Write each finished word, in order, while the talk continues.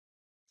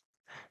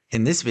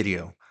In this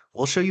video,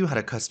 we'll show you how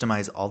to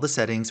customize all the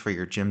settings for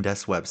your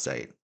Gymdesk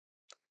website.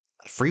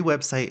 A free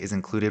website is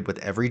included with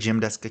every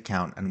Gymdesk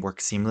account and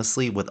works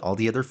seamlessly with all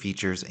the other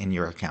features in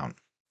your account.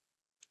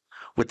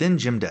 Within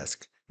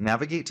Gymdesk,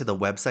 navigate to the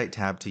Website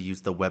tab to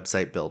use the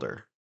Website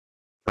Builder.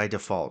 By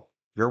default,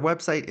 your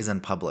website is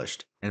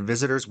unpublished, and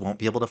visitors won't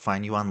be able to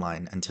find you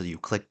online until you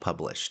click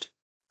Published.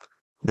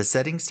 The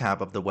Settings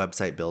tab of the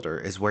Website Builder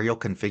is where you'll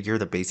configure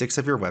the basics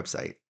of your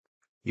website.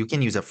 You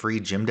can use a free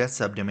Gymdesk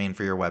subdomain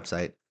for your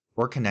website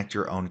or connect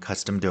your own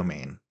custom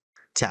domain.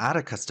 To add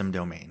a custom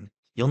domain,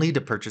 you'll need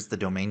to purchase the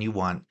domain you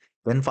want,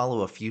 then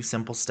follow a few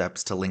simple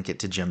steps to link it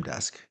to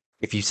Gymdesk.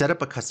 If you set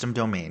up a custom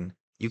domain,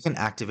 you can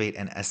activate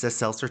an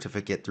SSL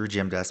certificate through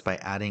Gymdesk by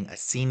adding a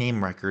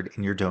CNAME record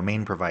in your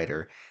domain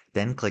provider,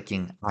 then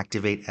clicking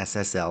Activate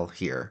SSL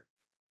here.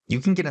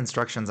 You can get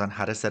instructions on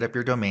how to set up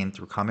your domain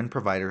through common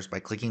providers by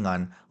clicking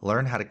on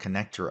Learn how to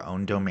connect your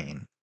own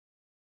domain.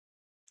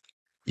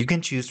 You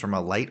can choose from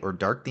a light or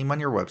dark theme on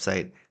your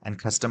website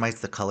and customize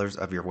the colors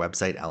of your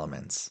website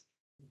elements.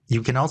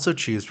 You can also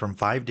choose from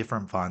 5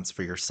 different fonts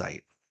for your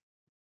site.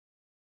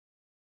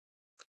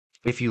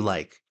 If you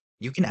like,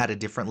 you can add a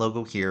different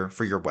logo here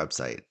for your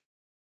website.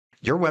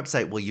 Your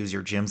website will use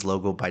your gym's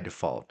logo by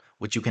default,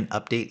 which you can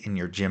update in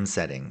your gym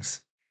settings.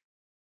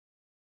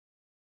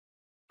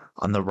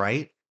 On the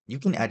right, you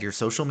can add your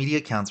social media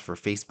accounts for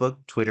Facebook,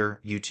 Twitter,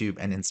 YouTube,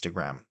 and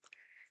Instagram.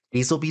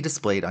 These will be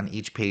displayed on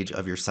each page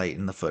of your site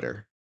in the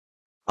footer.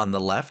 On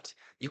the left,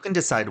 you can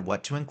decide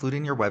what to include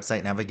in your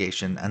website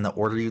navigation and the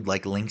order you'd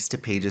like links to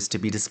pages to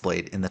be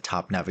displayed in the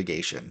top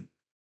navigation.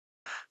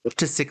 Up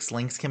to 6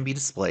 links can be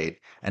displayed,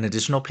 and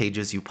additional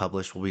pages you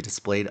publish will be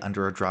displayed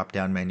under a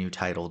drop-down menu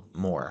titled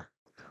More.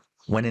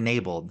 When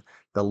enabled,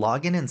 the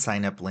login and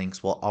sign-up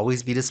links will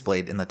always be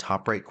displayed in the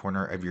top right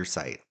corner of your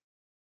site.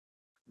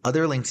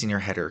 Other links in your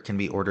header can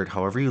be ordered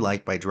however you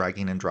like by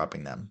dragging and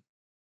dropping them.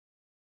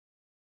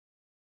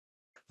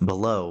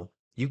 Below,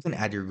 you can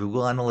add your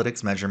Google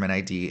Analytics measurement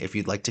ID if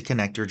you'd like to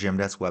connect your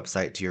Gymdesk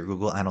website to your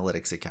Google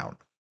Analytics account.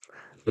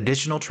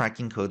 Additional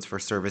tracking codes for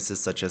services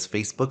such as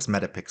Facebook's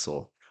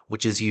Metapixel,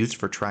 which is used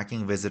for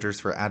tracking visitors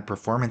for ad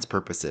performance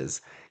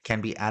purposes,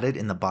 can be added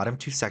in the bottom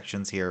 2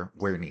 sections here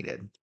where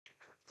needed.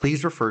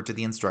 Please refer to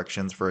the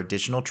instructions for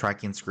additional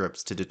tracking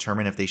scripts to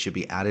determine if they should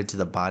be added to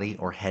the body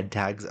or head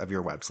tags of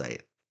your website.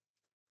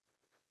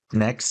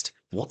 Next,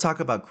 we'll talk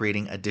about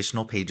creating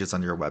additional pages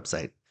on your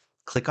website.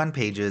 Click on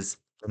Pages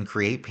and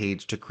Create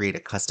Page to create a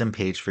custom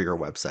page for your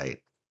website.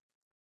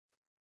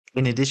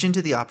 In addition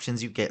to the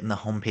options you get in the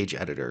homepage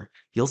editor,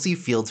 you'll see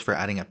fields for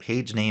adding a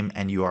page name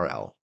and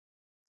URL.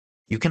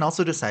 You can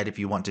also decide if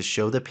you want to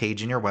show the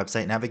page in your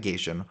website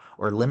navigation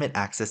or limit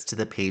access to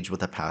the page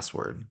with a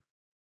password.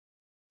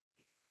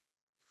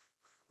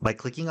 By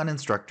clicking on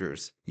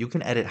Instructors, you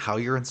can edit how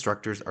your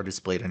instructors are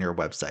displayed on your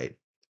website.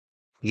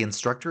 The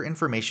instructor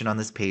information on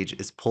this page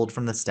is pulled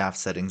from the staff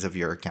settings of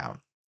your account.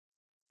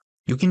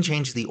 You can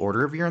change the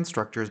order of your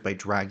instructors by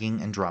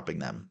dragging and dropping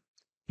them.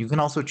 You can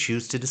also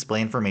choose to display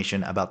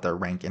information about their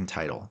rank and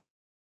title.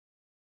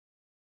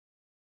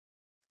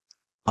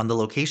 On the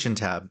Location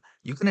tab,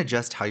 you can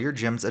adjust how your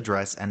gym's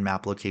address and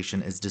map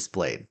location is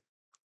displayed.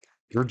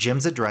 Your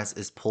gym's address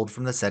is pulled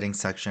from the Settings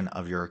section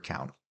of your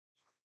account.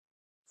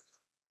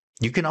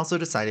 You can also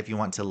decide if you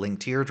want to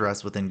link to your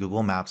address within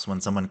Google Maps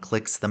when someone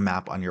clicks the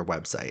map on your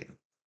website.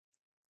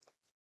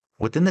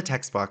 Within the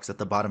text box at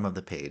the bottom of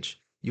the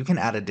page, you can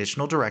add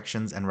additional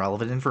directions and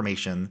relevant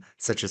information,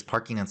 such as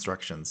parking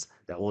instructions,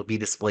 that will be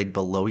displayed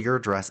below your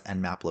address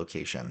and map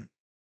location.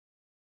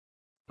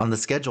 On the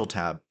Schedule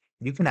tab,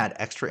 you can add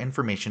extra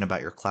information about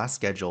your class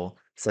schedule,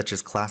 such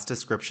as class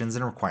descriptions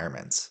and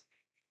requirements.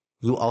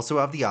 You also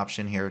have the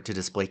option here to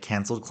display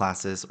canceled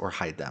classes or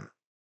hide them.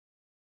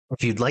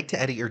 If you'd like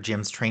to edit your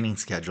gym's training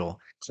schedule,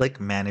 click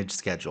Manage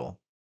Schedule.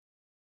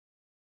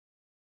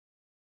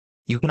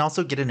 You can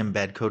also get an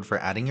embed code for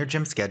adding your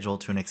gym schedule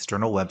to an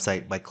external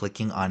website by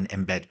clicking on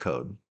Embed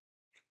Code.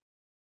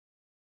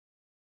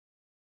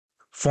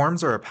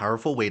 Forms are a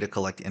powerful way to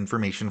collect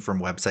information from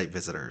website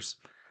visitors.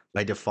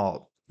 By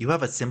default, you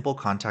have a simple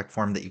contact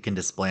form that you can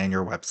display on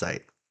your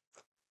website.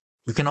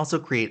 You can also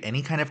create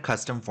any kind of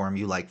custom form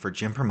you like for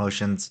gym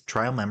promotions,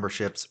 trial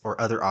memberships, or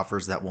other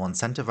offers that will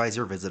incentivize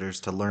your visitors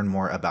to learn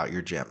more about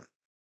your gym.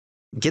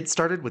 Get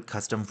started with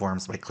custom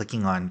forms by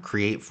clicking on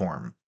Create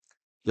Form.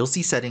 You'll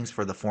see settings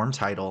for the form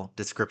title,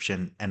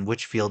 description, and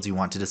which fields you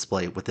want to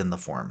display within the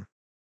form.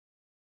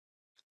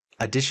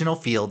 Additional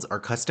fields are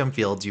custom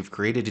fields you've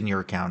created in your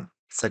account,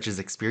 such as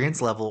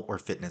experience level or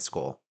fitness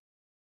goal.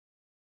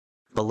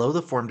 Below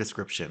the form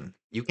description,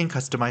 you can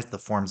customize the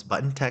form's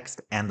button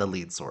text and the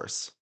lead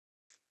source.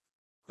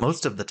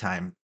 Most of the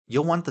time,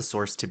 you'll want the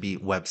source to be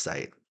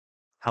website.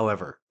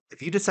 However,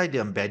 if you decide to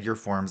embed your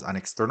forms on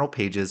external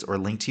pages or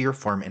link to your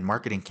form in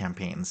marketing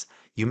campaigns,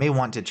 you may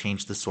want to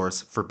change the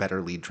source for better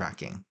lead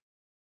tracking.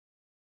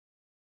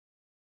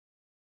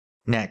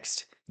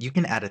 Next, you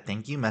can add a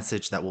thank you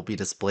message that will be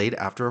displayed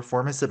after a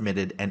form is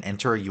submitted and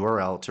enter a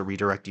URL to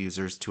redirect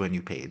users to a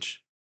new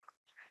page.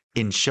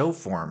 In Show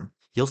Form,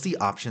 you'll see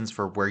options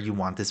for where you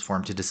want this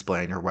form to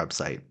display on your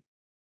website.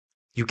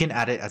 You can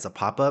add it as a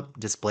pop-up,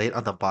 display it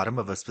on the bottom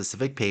of a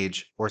specific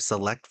page, or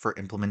select for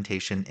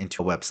implementation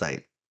into a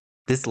website.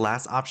 This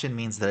last option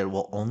means that it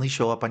will only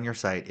show up on your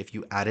site if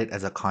you add it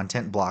as a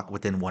content block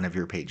within one of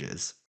your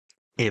pages.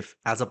 If,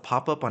 as a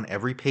pop-up on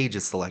every page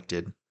is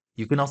selected,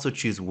 you can also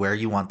choose where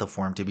you want the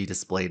form to be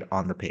displayed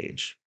on the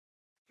page.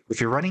 If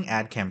you're running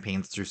ad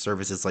campaigns through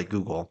services like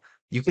Google,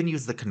 you can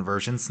use the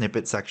conversion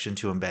snippet section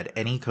to embed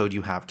any code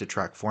you have to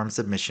track form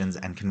submissions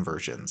and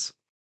conversions.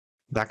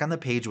 Back on the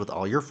page with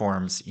all your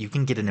forms, you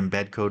can get an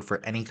embed code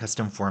for any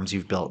custom forms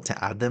you've built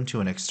to add them to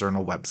an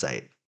external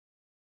website.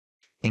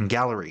 In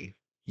Gallery,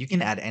 you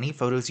can add any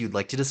photos you'd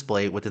like to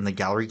display within the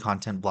gallery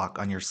content block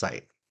on your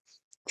site.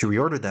 To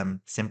reorder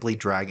them, simply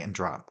drag and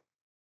drop.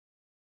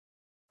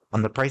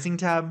 On the Pricing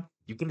tab,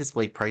 you can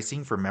display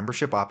pricing for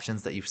membership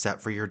options that you've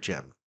set for your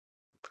gym.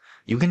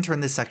 You can turn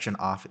this section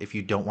off if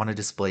you don't want to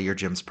display your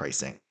gym's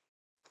pricing.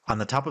 On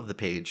the top of the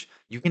page,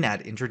 you can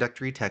add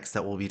introductory text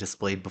that will be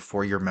displayed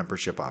before your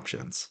membership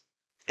options.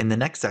 In the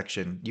next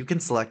section, you can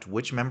select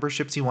which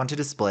memberships you want to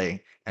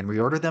display and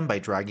reorder them by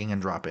dragging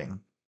and dropping.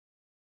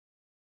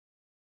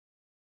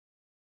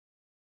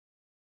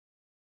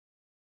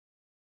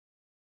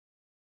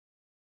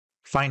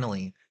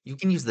 Finally, you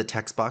can use the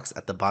text box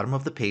at the bottom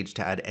of the page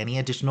to add any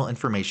additional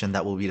information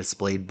that will be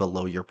displayed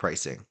below your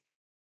pricing.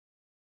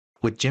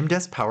 With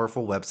Gymdesk's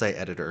powerful website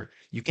editor,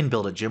 you can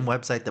build a gym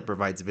website that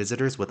provides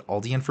visitors with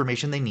all the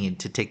information they need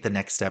to take the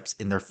next steps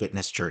in their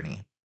fitness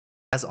journey.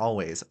 As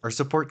always, our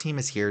support team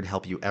is here to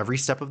help you every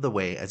step of the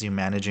way as you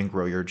manage and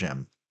grow your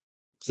gym.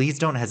 Please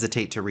don't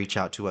hesitate to reach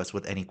out to us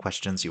with any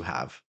questions you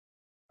have.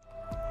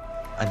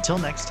 Until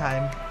next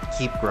time,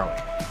 keep growing.